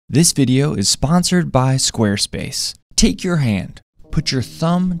This video is sponsored by Squarespace. Take your hand, put your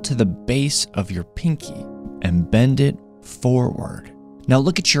thumb to the base of your pinky, and bend it forward. Now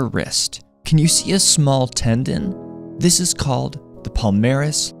look at your wrist. Can you see a small tendon? This is called the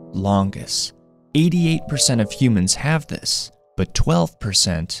palmaris longus. 88% of humans have this, but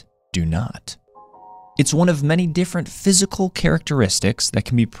 12% do not. It's one of many different physical characteristics that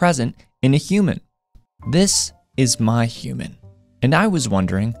can be present in a human. This is my human, and I was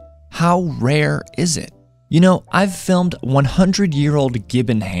wondering, how rare is it? You know, I've filmed 100-year-old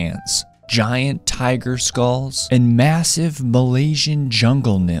gibbon hands, giant tiger skulls, and massive Malaysian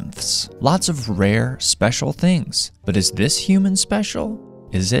jungle nymphs. Lots of rare, special things. But is this human special?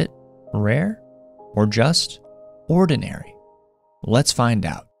 Is it rare or just ordinary? Let's find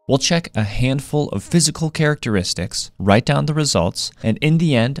out. We'll check a handful of physical characteristics, write down the results, and in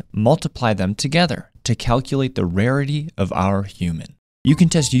the end, multiply them together to calculate the rarity of our human. You can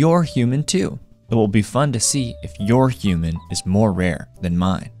test your human too. It will be fun to see if your human is more rare than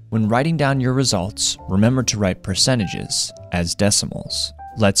mine. When writing down your results, remember to write percentages as decimals.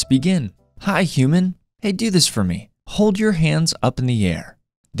 Let's begin. Hi human. Hey, do this for me. Hold your hands up in the air,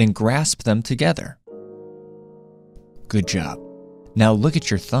 then grasp them together. Good job. Now look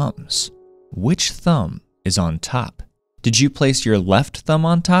at your thumbs. Which thumb is on top? Did you place your left thumb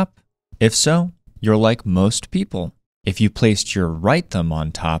on top? If so, you're like most people. If you placed your right thumb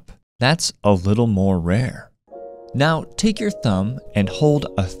on top, that's a little more rare. Now take your thumb and hold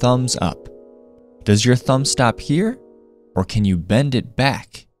a thumbs up. Does your thumb stop here, or can you bend it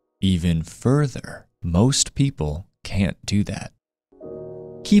back even further? Most people can't do that.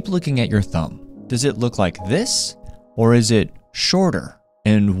 Keep looking at your thumb. Does it look like this, or is it shorter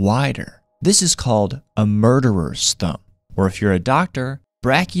and wider? This is called a murderer's thumb, or if you're a doctor,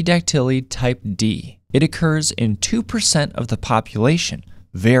 brachydactyly type D. It occurs in 2% of the population,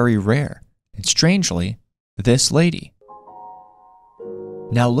 very rare, and strangely, this lady.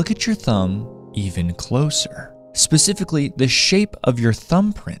 Now look at your thumb even closer, specifically the shape of your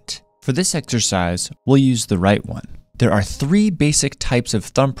thumbprint. For this exercise, we'll use the right one. There are 3 basic types of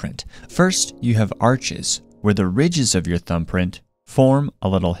thumbprint. First, you have arches, where the ridges of your thumbprint form a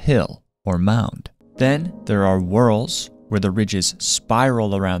little hill or mound. Then there are whorls, where the ridges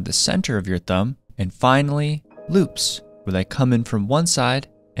spiral around the center of your thumb. And finally, loops, where they come in from one side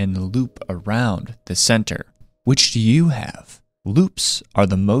and loop around the center. Which do you have? Loops are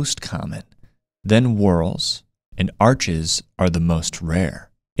the most common, then whorls, and arches are the most rare.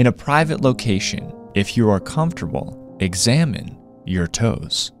 In a private location, if you are comfortable, examine your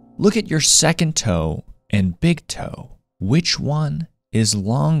toes. Look at your second toe and big toe. Which one is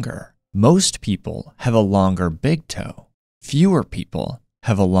longer? Most people have a longer big toe. Fewer people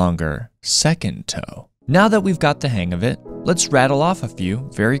have a longer second toe. Now that we've got the hang of it, let's rattle off a few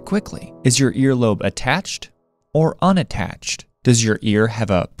very quickly. Is your earlobe attached or unattached? Does your ear have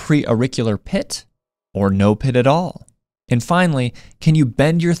a preauricular pit or no pit at all? And finally, can you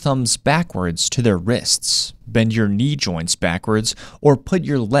bend your thumbs backwards to their wrists, bend your knee joints backwards, or put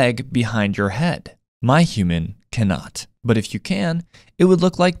your leg behind your head? My human cannot, but if you can, it would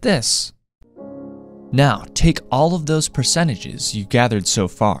look like this. Now, take all of those percentages you gathered so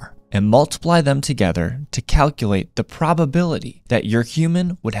far and multiply them together to calculate the probability that your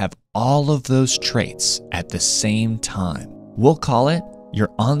human would have all of those traits at the same time. We'll call it your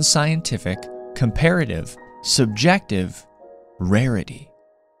unscientific, comparative, subjective rarity.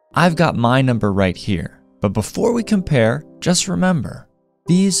 I've got my number right here, but before we compare, just remember,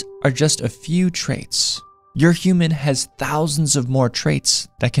 these are just a few traits. Your human has thousands of more traits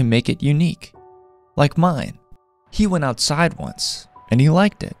that can make it unique. Like mine. He went outside once, and he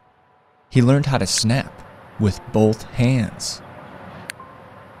liked it. He learned how to snap with both hands.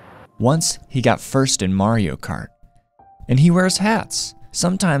 Once, he got first in Mario Kart. And he wears hats,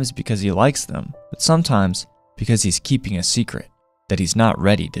 sometimes because he likes them, but sometimes because he's keeping a secret that he's not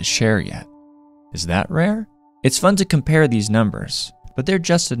ready to share yet. Is that rare? It's fun to compare these numbers, but they're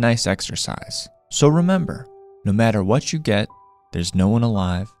just a nice exercise. So remember, no matter what you get, there's no one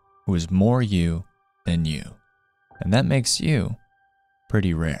alive who is more you than you. And that makes you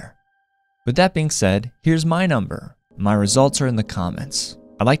pretty rare. With that being said, here's my number. My results are in the comments.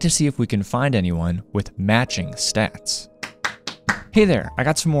 I'd like to see if we can find anyone with matching stats. Hey there, I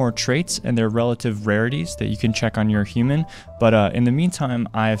got some more traits and their relative rarities that you can check on your human, but in the meantime,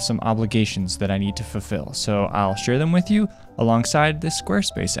 I have some obligations that I need to fulfill, so I'll share them with you alongside this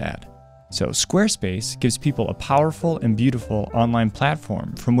Squarespace ad. So Squarespace gives people a powerful and beautiful online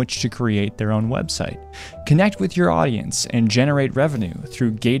platform from which to create their own website, connect with your audience, and generate revenue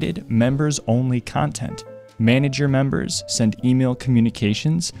through gated, members-only content. manage your members, send email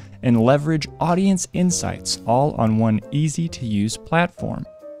communications, and leverage audience insights all on one easy-to-use platform.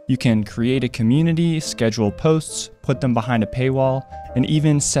 You can create a community, schedule posts, put them behind a paywall, and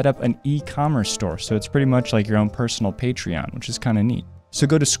even set up an e-commerce store. So it's pretty much like your own personal Patreon, which is kind of neat. So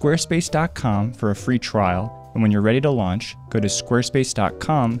go to squarespace.com for a free trial, and when you're ready to launch, go to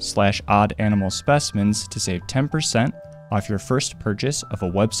squarespace.com/oddanimalspecimens to save 10% off your first purchase of a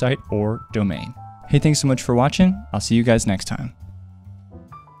website or domain. Hey, thanks so much for watching. I'll see you guys next time.